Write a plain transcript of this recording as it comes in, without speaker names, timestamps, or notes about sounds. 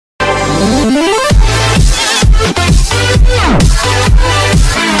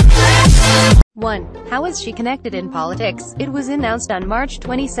1. How is she connected in politics? It was announced on March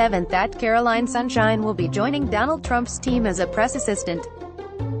 27 that Caroline Sunshine will be joining Donald Trump's team as a press assistant.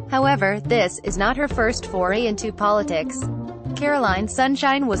 However, this is not her first foray into politics. Caroline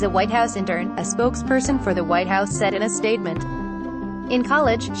Sunshine was a White House intern, a spokesperson for the White House said in a statement. In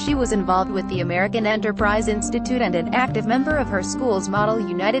college, she was involved with the American Enterprise Institute and an active member of her school's Model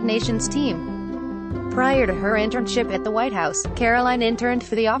United Nations team. Prior to her internship at the White House, Caroline interned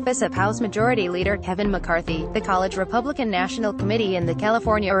for the office of House Majority Leader Kevin McCarthy, the college Republican National Committee and the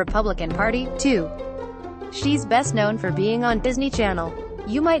California Republican Party, too. She's best known for being on Disney Channel.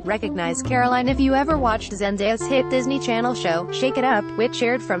 You might recognize Caroline if you ever watched Zenday's hit Disney Channel show, Shake It Up, which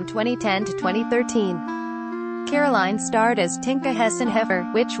aired from 2010 to 2013. Caroline starred as Tinka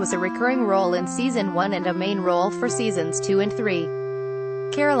Hessenheffer, which was a recurring role in Season 1 and a main role for Seasons 2 and 3.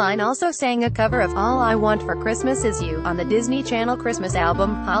 Caroline also sang a cover of All I Want for Christmas Is You on the Disney Channel Christmas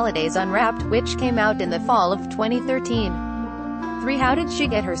album, Holidays Unwrapped, which came out in the fall of 2013. 3. How did she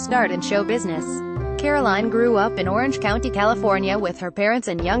get her start in show business? Caroline grew up in Orange County, California with her parents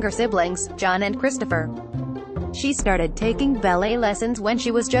and younger siblings, John and Christopher. She started taking ballet lessons when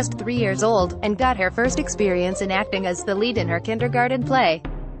she was just 3 years old, and got her first experience in acting as the lead in her kindergarten play.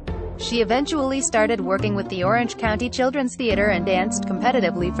 She eventually started working with the Orange County Children's Theater and danced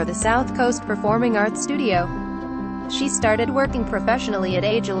competitively for the South Coast Performing Arts Studio. She started working professionally at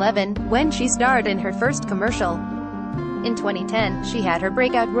age 11, when she starred in her first commercial. In 2010, she had her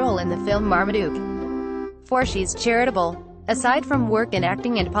breakout role in the film Marmaduke. 4. She's charitable. Aside from work in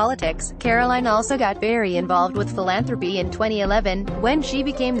acting and politics, Caroline also got very involved with philanthropy in 2011, when she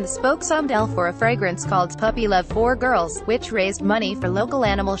became the spokesmodel for a fragrance called Puppy Love for Girls, which raised money for local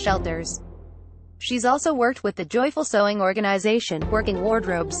animal shelters. She's also worked with the Joyful Sewing Organization, Working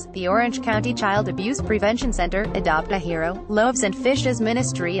Wardrobes, the Orange County Child Abuse Prevention Center, Adopt a Hero, Loaves and Fishes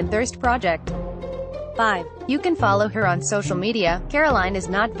Ministry and Thirst Project. 5. You can follow her on social media. Caroline is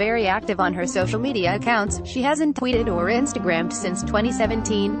not very active on her social media accounts. She hasn't tweeted or Instagrammed since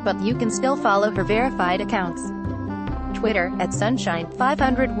 2017, but you can still follow her verified accounts. Twitter, @Sunshine,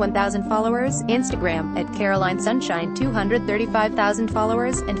 501,000 followers, Instagram, @Caroline Sunshine, 235,000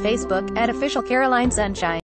 followers, and Facebook, @Official Caroline Sunshine.